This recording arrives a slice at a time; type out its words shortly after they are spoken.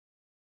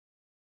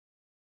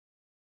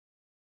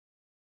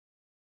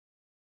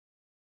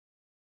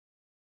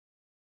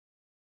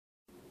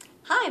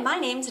Hi, my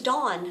name's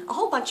Dawn. A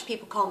whole bunch of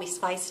people call me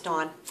Spice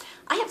Dawn.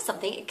 I have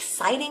something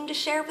exciting to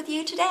share with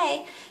you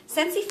today.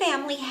 Scentsy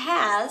Family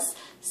has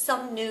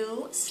some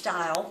new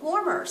style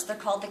warmers. They're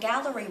called the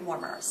gallery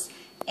warmers.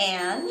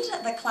 And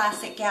the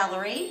classic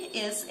gallery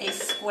is a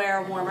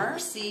square warmer,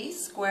 see,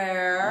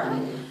 square.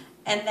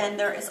 And then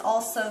there is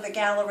also the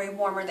gallery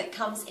warmer that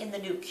comes in the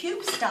new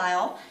cube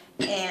style.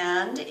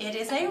 And it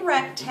is a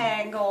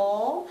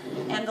rectangle,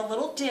 and the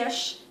little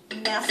dish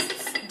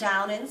nests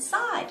down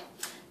inside.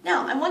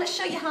 Now, I want to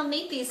show you how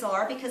neat these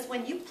are, because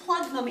when you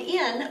plug them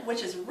in,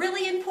 which is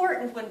really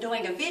important when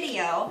doing a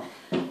video,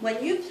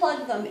 when you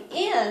plug them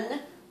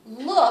in,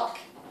 look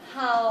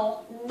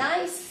how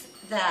nice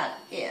that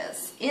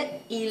is.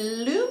 It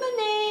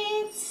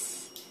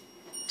illuminates.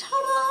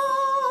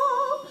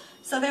 Ta-da!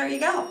 So there you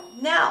go.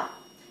 Now,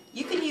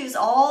 you can use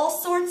all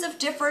sorts of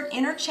different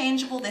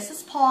interchangeable, this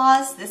is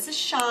pause, this is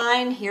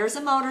shine, here's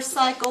a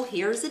motorcycle,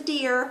 here's a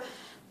deer,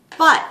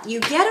 but you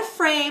get a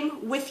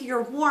frame with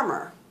your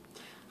warmer.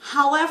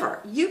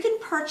 However, you can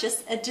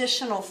purchase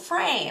additional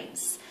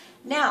frames.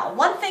 Now,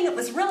 one thing that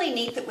was really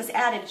neat that was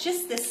added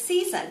just this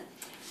season,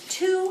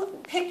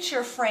 2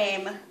 picture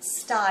frame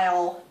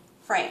style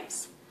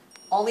frames.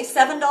 Only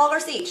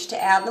 $7 each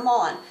to add them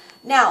on.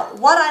 Now,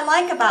 what I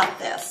like about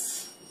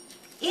this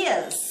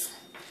is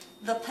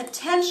the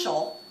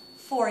potential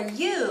for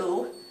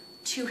you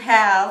to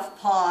have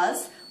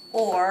pause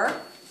or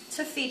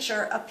to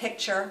feature a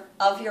picture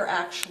of your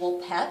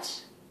actual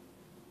pet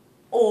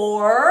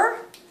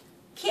or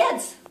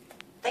kids.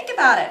 Think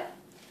about it.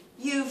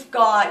 You've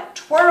got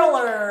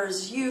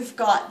twirlers, you've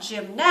got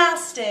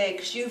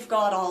gymnastics, you've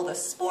got all the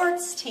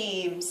sports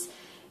teams,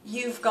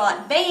 you've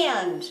got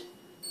band.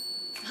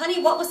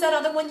 Honey, what was that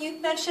other one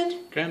you mentioned?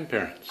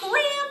 Grandparents.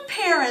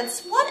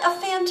 Grandparents. What a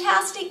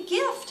fantastic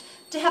gift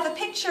to have a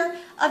picture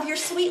of your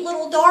sweet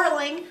little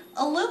darling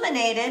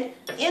illuminated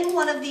in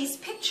one of these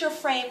picture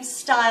frame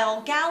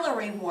style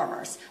gallery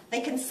warmers. They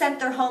can scent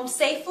their home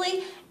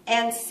safely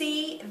and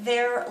see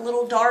their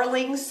little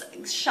darling's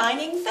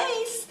shining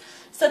face.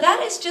 So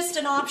that is just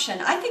an option.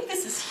 I think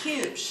this is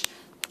huge,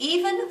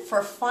 even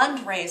for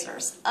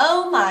fundraisers.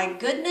 Oh my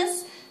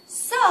goodness.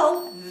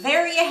 So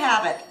there you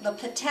have it. The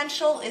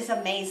potential is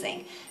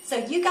amazing. So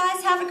you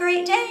guys have a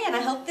great day, and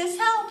I hope this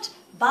helped.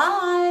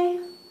 Bye.